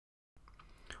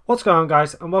What's going on,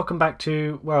 guys, and welcome back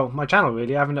to, well, my channel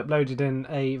really. I haven't uploaded in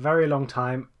a very long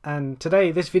time, and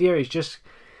today this video is just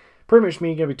pretty much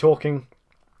me going to be talking.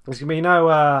 There's going to be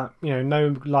no,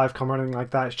 no live comment or anything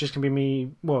like that. It's just going to be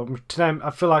me. Well, today I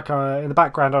feel like in the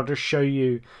background I'll just show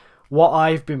you what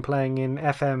I've been playing in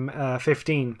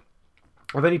FM15.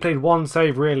 I've only played one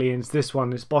save really, and it's this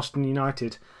one. It's Boston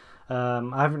United. I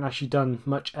haven't actually done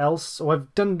much else. So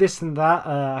I've done this and that.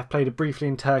 I've played it briefly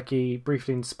in Turkey,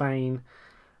 briefly in Spain,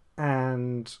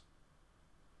 and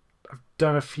I've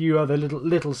done a few other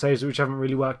little saves which haven't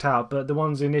really worked out. But the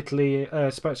ones in Italy,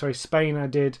 Spain, I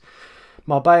did.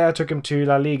 Marbella, took him to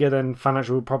La Liga, then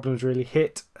financial problems really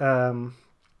hit. And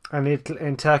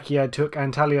in Turkey, I took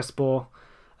Antalyaspor,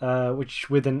 which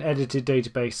with an edited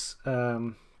database.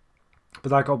 But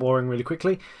that got boring really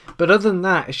quickly. But other than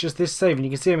that, it's just this save, and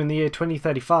you can see him in the year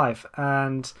 2035.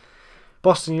 And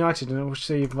Boston United, and we'll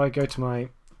see if I go to my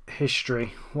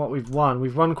history, what we've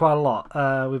won quite a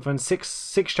lot. We've won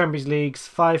six Champions Leagues,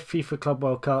 5 FIFA Club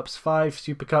World Cups, 5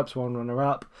 Super Cups, 1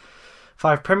 runner-up,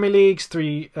 5 Premier Leagues,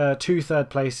 2 third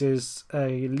places,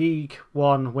 a League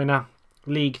 1 winner,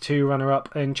 League 2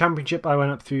 runner-up. In Championship, I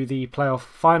went up through the playoff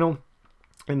final.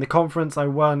 In the conference, I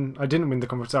didn't win the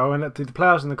conference, so I went up through the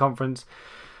playoffs in the conference.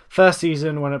 First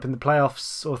season, went up in the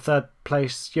playoffs, or third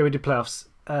place. Yeah, we did playoffs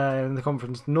in the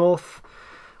Conference North.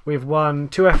 We've won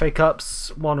 2 FA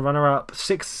Cups, 1 runner-up,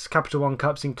 6 Capital One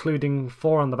Cups, including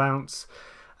 4 on the bounce,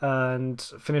 and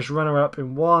finished runner-up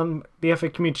in 1. The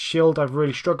FA Community Shield I've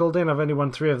really struggled in. I've only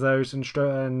won 3 of those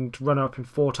and runner-up in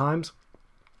 4 times.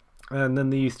 And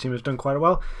then the youth team has done quite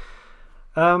well.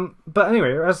 But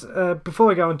anyway, before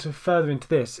we go on further into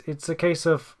this, it's a case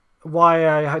of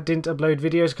why I didn't upload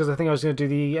videos, because I think I was going to do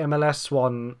the MLS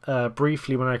one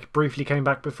briefly when I briefly came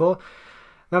back before.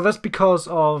 Now that's because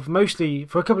of, mostly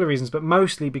for a couple of reasons, but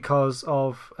mostly because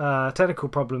of technical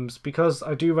problems, because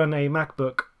I do run a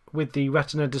MacBook with the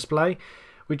Retina display,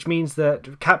 which means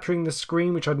that capturing the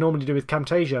screen, which I'd normally do with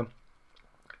Camtasia,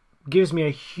 gives me a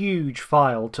huge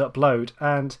file to upload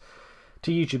and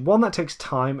to YouTube. 1, that takes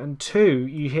time, and 2,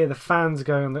 you hear the fans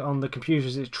going on the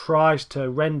computers. It tries to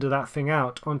render that thing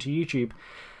out onto YouTube,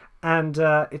 and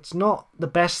it's not the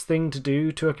best thing to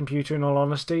do to a computer, in all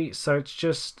honesty. So it's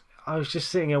just, I was just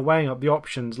sitting here weighing up the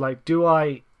options. Like, do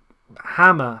I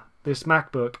hammer this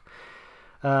MacBook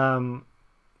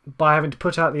by having to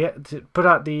put out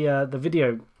the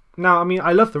video? Now, I mean,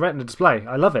 I love the Retina display.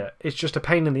 I love it. It's just a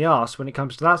pain in the arse when it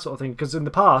comes to that sort of thing, because in the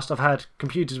past I've had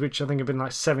computers which I think have been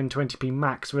like 720p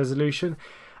max resolution,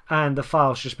 and the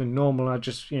file's just been normal. I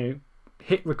just,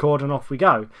 hit record and off we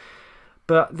go.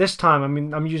 But this time, I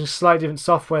mean, I'm using slightly different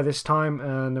software this time,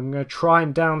 and I'm going to try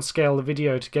and downscale the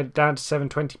video to get it down to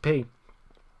 720p,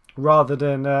 rather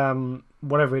than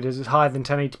whatever it is. It's higher than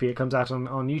 1080p. It comes out on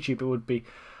YouTube. It would be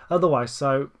otherwise.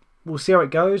 So we'll see how it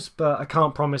goes, but I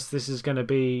can't promise this is going to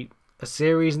be a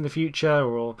series in the future.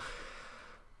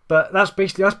 But that's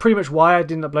pretty much why I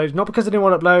didn't upload. It's not because I didn't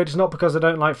want to upload. It's not because I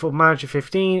don't like Football Manager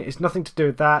 15. It's nothing to do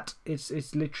with that. It's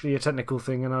literally a technical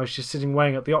thing, and I was just sitting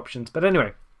weighing up the options. But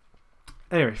anyway,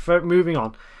 moving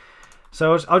on.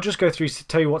 So I'll just go through to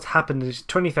tell you what's happened. It's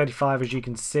 2035, as you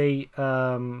can see.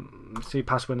 See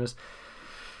past winners.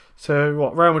 So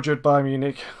what? Real Madrid, Bayern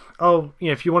Munich. Oh,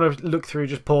 yeah, if you want to look through,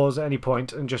 just pause at any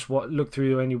point and just look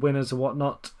through any winners or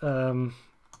whatnot. I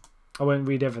won't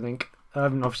read everything. I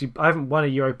haven't won a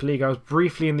Europa League. I was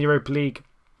briefly in the Europa League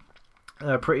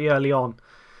pretty early on.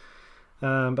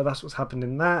 But that's what's happened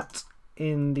in that.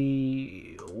 In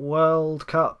the World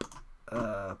Cup,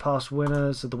 past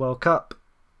winners of the World Cup: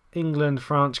 England,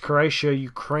 France, Croatia,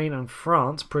 Ukraine, and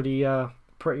France. Pretty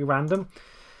random.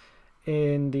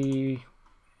 In the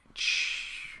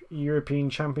European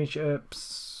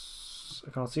Championships,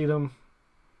 I can't see them.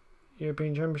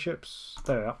 European Championships,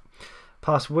 there we are.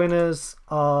 Past winners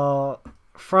are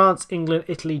France, England,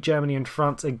 Italy, Germany, and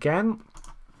France again.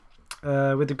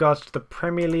 With regards to the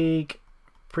Premier League,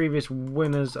 previous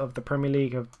winners of the Premier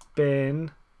League have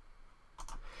been,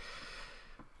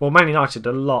 well, Man United.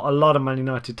 A lot of Man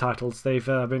United titles. They've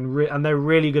been and they're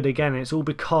really good again. It's all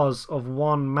because of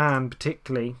one man,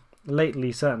 particularly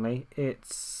lately. Certainly,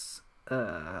 it's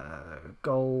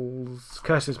goals.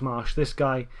 Curtis Marsh. This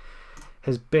guy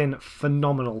has been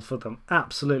phenomenal for them.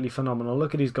 Absolutely phenomenal.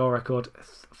 Look at his goal record.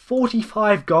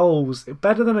 45 goals.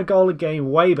 Better than a goal a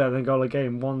game. Way better than a goal a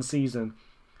game one season.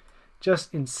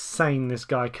 Just insane, this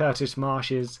guy. Curtis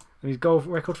Marsh is. And his goal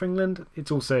record for England, it's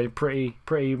also pretty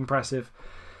impressive.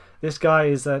 This guy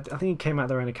is, I think he came out of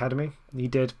their own academy. He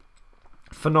did.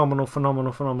 Phenomenal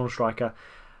striker.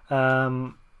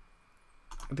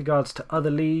 With regards to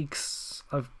other leagues,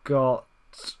 I've got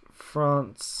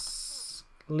France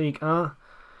Ligue 1.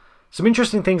 Some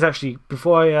interesting things actually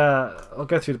before I'll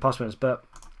go through the past winners, but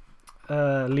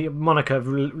Monaco have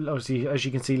obviously, as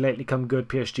you can see, lately come good.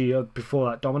 PSG before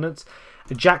that dominance.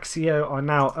 Ajaccio are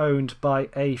now owned by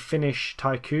a Finnish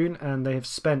tycoon, and they have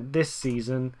spent this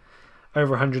season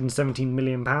over £117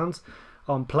 million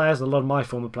on players, a lot of my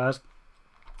former players.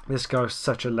 This guy is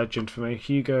such a legend for me.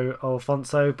 Hugo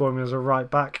Alfonso, bought me as a right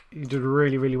back. He did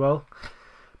really, really well.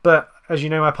 But as you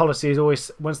know, my policy is always,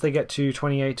 once they get to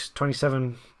 28,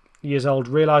 27 years old,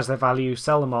 realise their value,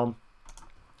 sell them on,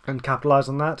 and capitalise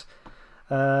on that.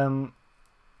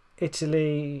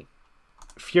 Italy,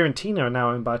 Fiorentina are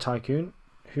now owned by a tycoon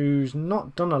who's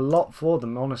not done a lot for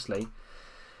them, honestly.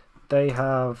 They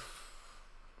have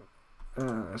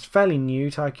it's fairly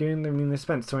new tycoon. I mean, they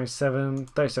spent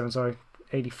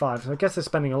 85. So I guess they're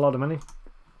spending a lot of money.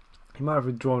 He might have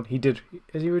withdrawn. He did.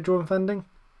 Is he withdrawn funding?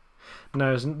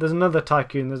 No, there's another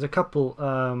tycoon. There's a couple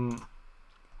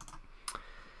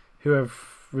who have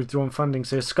withdrawn funding.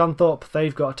 So Scunthorpe,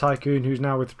 they've got a tycoon who's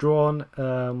now withdrawn.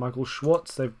 Michael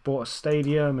Schwartz, they've bought a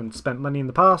stadium and spent money in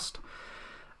the past.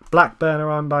 Blackburn are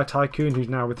owned by a tycoon who's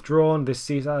now withdrawn. This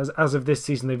season, as of this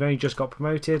season, they've only just got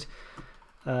promoted.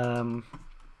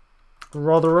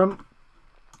 Rotherham,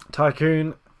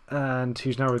 tycoon, and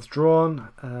who's now withdrawn.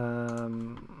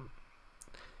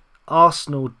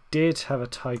 Arsenal did have a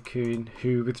tycoon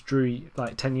who withdrew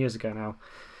like 10 years ago now,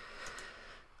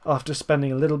 after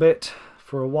spending a little bit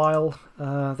for a while.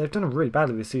 They've done really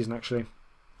badly this season, actually.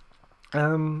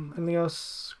 Anything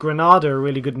else? Granada are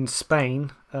really good in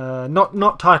Spain.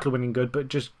 Not title winning good, but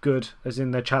just good, as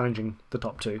in they're challenging the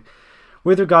top two.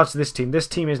 With regards to this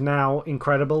team is now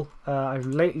incredible. I've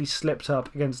lately slipped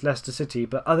up against Leicester City,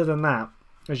 but other than that,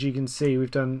 as you can see,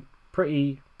 we've done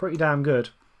pretty damn good.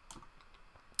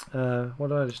 What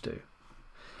did I just do?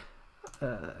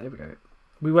 Here we go.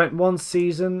 We went one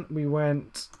season, we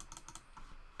went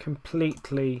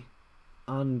completely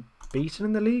unbeaten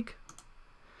in the league.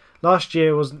 Last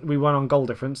year we won on goal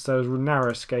difference, so it was a narrow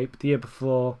escape. The year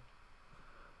before,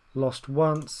 lost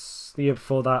once. The year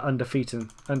before that, undefeated.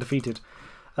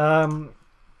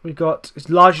 It's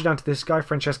largely down to this guy,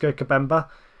 Francesco Kabemba,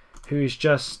 who is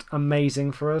just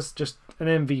amazing for us. Just an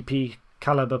MVP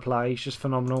caliber play. He's just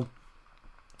phenomenal.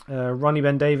 Ronnie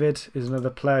Ben David is another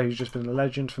player who's just been a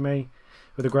legend for me,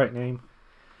 with a great name.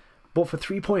 Bought for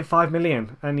 3.5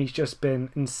 million, and he's just been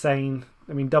insane.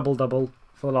 I mean, double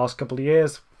for the last couple of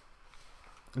years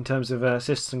in terms of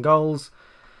assists and goals.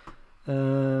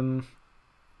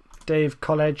 Dave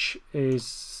College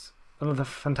is another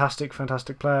fantastic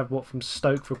player. Bought from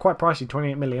Stoke for quite pricey,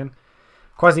 28 million.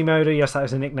 Quasimodo, yes, that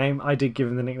is a nickname. I did give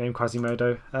him the nickname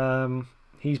Quasimodo.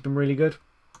 He's been really good.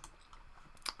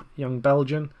 Young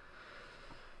Belgian.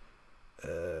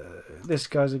 This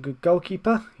guy's a good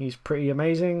goalkeeper. He's pretty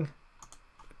amazing.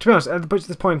 To be honest, at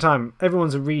this point in time,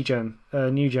 everyone's a regen,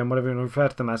 new gen, whatever you want to refer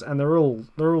to them as, and they're all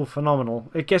phenomenal.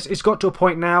 I guess it's got to a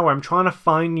point now where I'm trying to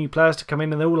find new players to come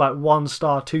in, and they're all like 1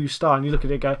 star, 2 star, and you look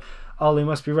at it and go, oh, they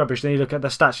must be rubbish. Then you look at the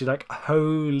stats, you're like,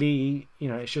 holy,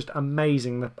 it's just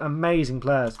amazing. The amazing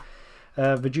players.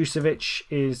 Vajusevic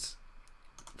is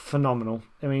phenomenal.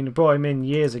 I mean, I brought him in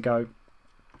years ago,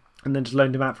 and then just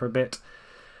loaned him out for a bit.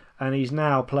 And he's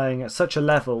now playing at such a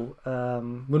level.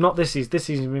 Well, not this season. This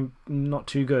season's been not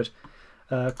too good.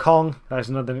 Kong, that's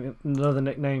another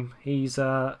nickname. He's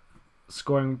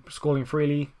scoring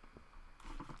freely.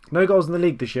 No goals in the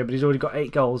league this year, but he's already got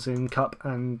 8 goals in Cup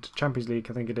and Champions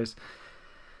League, I think it is.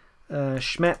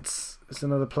 Schmetz is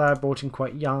another player brought in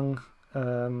quite young,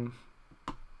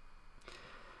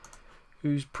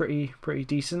 who's pretty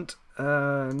decent.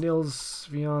 Nils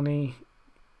Vianney.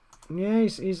 Yeah,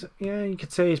 you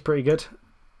could say he's pretty good.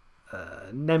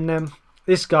 Nem.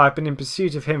 This guy, I've been in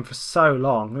pursuit of him for so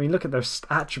long. I mean, look at those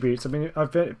attributes. I mean,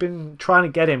 I've been trying to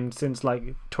get him since like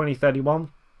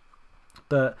 2031,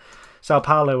 but Sao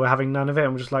Paulo were having none of it.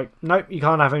 I'm just like, nope, you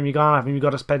can't have him. You've got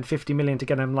to spend 50 million to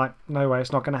get him. Like, no way,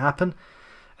 it's not going to happen.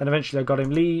 And eventually, I got him.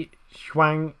 Lee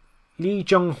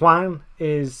Jung-hwan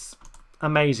is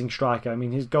amazing striker. I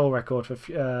mean, his goal record for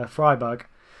Freiburg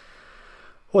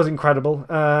was incredible,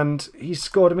 and he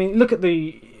scored. I mean, look at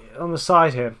on the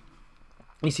side here.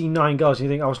 You see 9 goals, and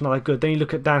you think, oh, it's not that good. Then you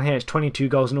look at down here, it's 22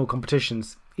 goals in all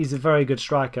competitions. He's a very good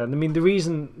striker. And I mean, the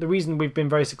reason we've been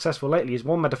very successful lately is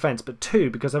 1, my defence, but 2,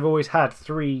 because I've always had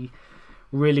 3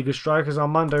 really good strikers.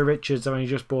 Armando Richards I only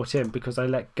just brought in because I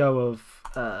let go of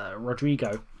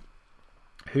Rodrigo,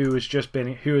 who has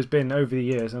been over the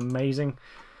years amazing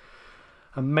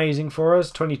for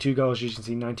us. 22 goals, you can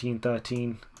see 19,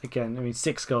 13. Again, I mean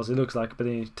 6 goals it looks like, but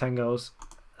then 10 goals.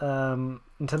 In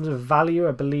terms of value,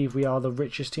 I believe we are the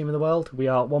richest team in the world. We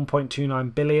are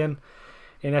 1.29 billion.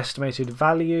 in estimated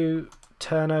value.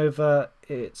 Turnover,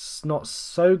 it's not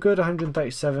so good,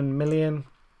 137 million.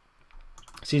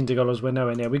 Season ticket dollars, we're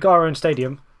nowhere near. We got our own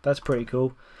stadium, that's pretty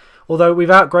cool. Although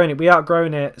we've outgrown it. We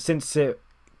outgrown it since it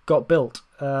got built.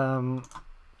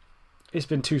 It's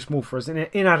been too small for us,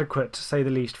 inadequate to say the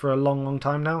least, for a long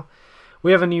time now.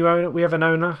 We have a new owner. We have an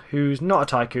owner who's not a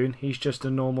tycoon. He's just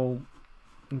a normal.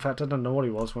 In fact, I don't know what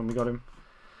he was when we got him.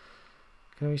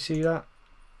 Can we see that?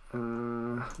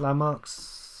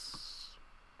 Landmarks.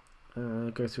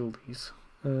 Go through all these.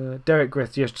 Derek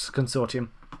Griff, yes, just a consortium.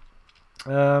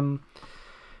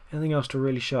 Anything else to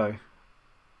really show?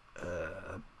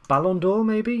 Ballon d'Or,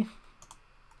 maybe?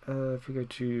 If we go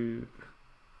to...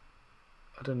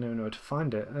 I don't even know where to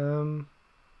find it.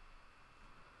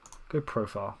 Go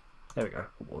profile. There we go.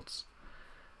 Awards.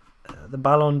 The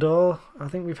Ballon d'Or. I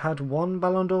think we've had one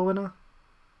Ballon d'Or winner.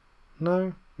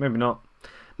 No? Maybe not.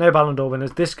 No Ballon d'Or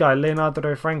winners. This guy,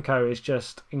 Leonardo Franco, is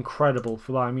just incredible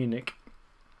for Bayern Munich.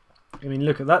 I mean,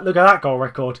 look at that. Look at that goal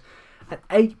record. An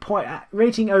 8-point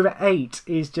rating over 8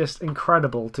 is just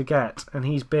incredible to get, and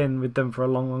he's been with them for a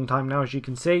long time now, as you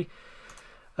can see.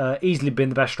 Easily been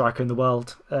the best striker in the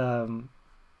world on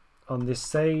this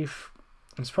save.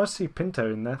 I'm surprised to see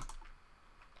Pinto in there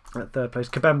at third place.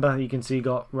 Kabemba, you can see,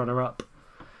 got runner-up.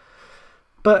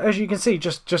 But as you can see,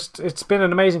 just it's been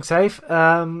an amazing save.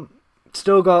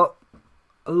 Still got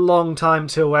a long time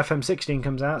till FM16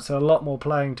 comes out, so a lot more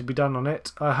playing to be done on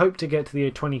it. I hope to get to the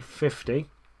year 2050.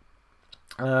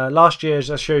 Last year, as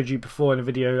I showed you before in a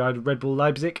video, I had Red Bull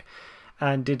Leipzig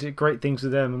and did great things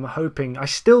with them. I'm hoping, I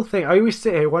still think, I always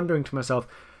sit here wondering to myself,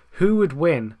 who would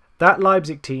win, that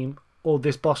Leipzig team or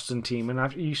this Boston team?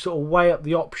 And you sort of weigh up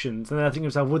the options, and then I think to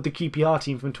myself, would the QPR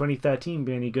team from 2013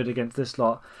 be any good against this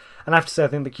lot? And I have to say, I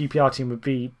think the QPR team would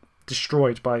be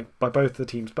destroyed by both the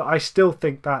teams. But I still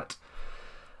think that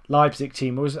Leipzig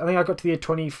team was, I think I got to the year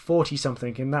 2040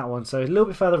 something in that one, so a little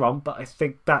bit further on, but I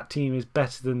think that team is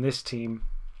better than this team.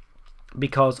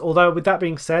 Because although, with that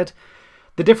being said,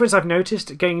 the difference I've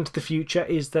noticed going into the future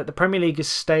is that the Premier League has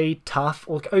stayed tough.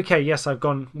 Okay, yes, I've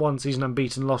gone one season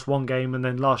unbeaten, lost one game, and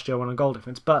then last year I won a goal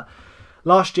difference. But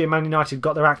last year Man United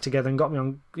got their act together and got me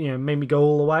on, made me go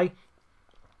all the way.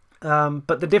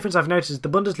 But the difference I've noticed is the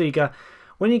Bundesliga,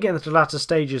 when you get into the latter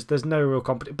stages, there's no real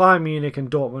competition. Bayern Munich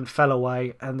and Dortmund fell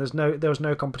away, and there was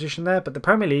no competition there. But the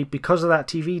Premier League, because of that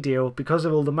TV deal, because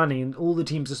of all the money, and all the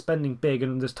teams are spending big,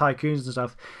 and there's tycoons and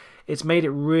stuff, it's made it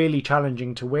really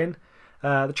challenging to win.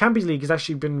 The Champions League has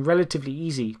actually been relatively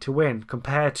easy to win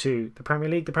compared to the Premier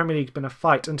League. The Premier League's been a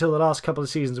fight until the last couple of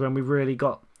seasons when we've really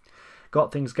got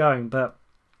things going. But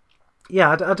yeah,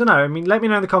 I don't know. I mean, let me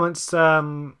know in the comments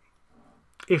who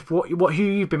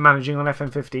you've been managing on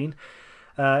FM15.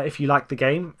 If you like the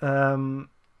game,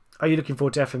 are you looking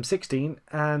forward to FM16?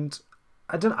 And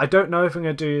I don't know if I'm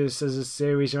going to do this as a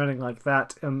series or anything like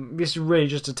that. This is really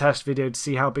just a test video to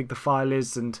see how big the file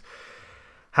is and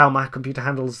how my computer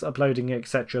handles uploading it,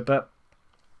 etc. But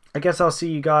I guess I'll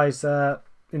see you guys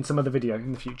in some other video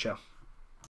in the future.